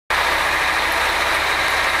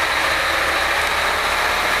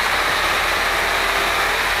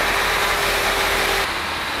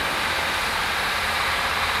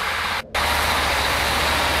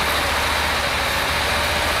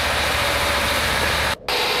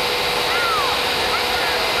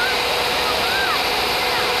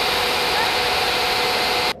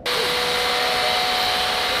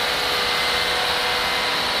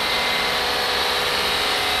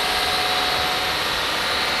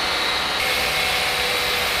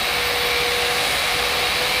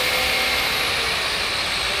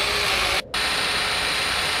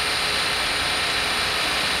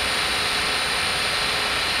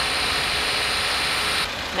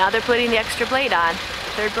Now they're putting the extra blade on,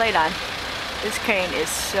 the third blade on. This crane is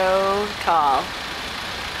so tall.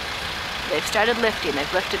 They've started lifting,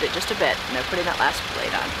 they've lifted it just a bit, and they're putting that last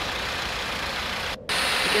blade on.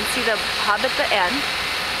 You can see the hub at the end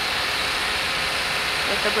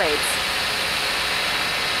with the blades.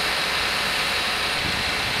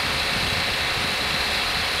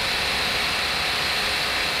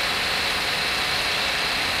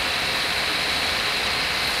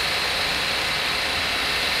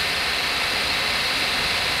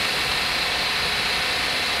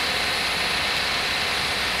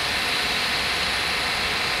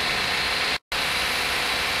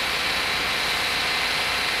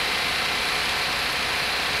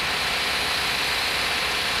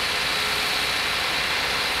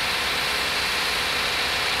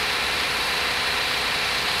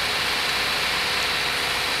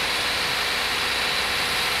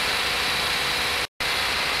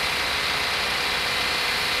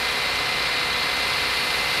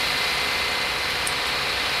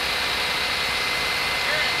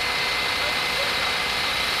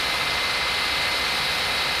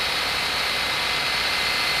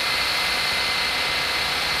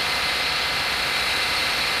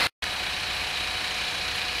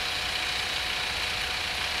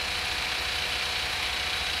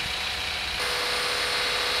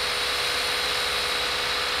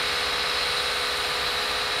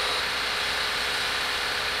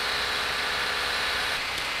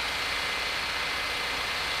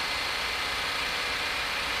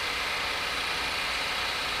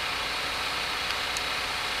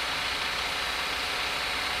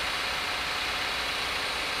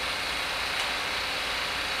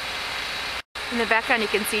 In the background you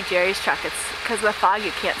can see Jerry's truck. It's because of the fog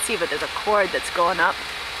you can't see, but there's a cord that's going up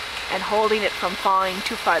and holding it from falling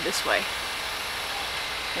too far this way.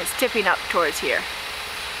 And it's tipping up towards here.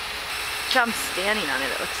 Trump's standing on it,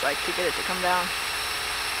 it looks like, to get it to come down.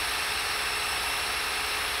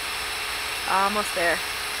 Almost there.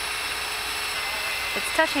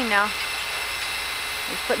 It's touching now.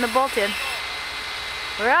 He's putting the bolt in.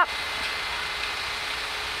 We're up.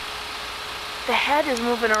 The head is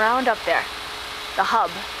moving around up there. The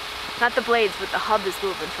hub. Not the blades, but the hub is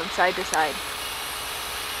moving from side to side.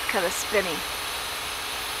 It's kind of spinning.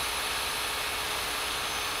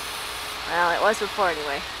 Well, it was before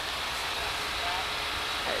anyway.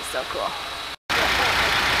 That is so cool.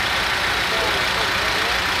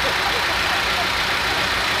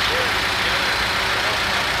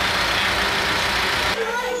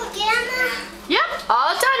 Yep,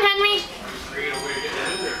 all done, Henry.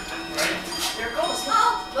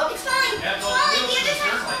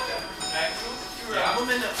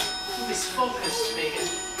 He's focused, Megan.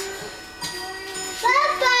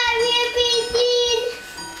 Bye-bye, repeating.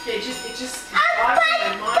 Yeah, it just, my mind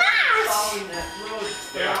is following that road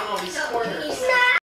around all these corners.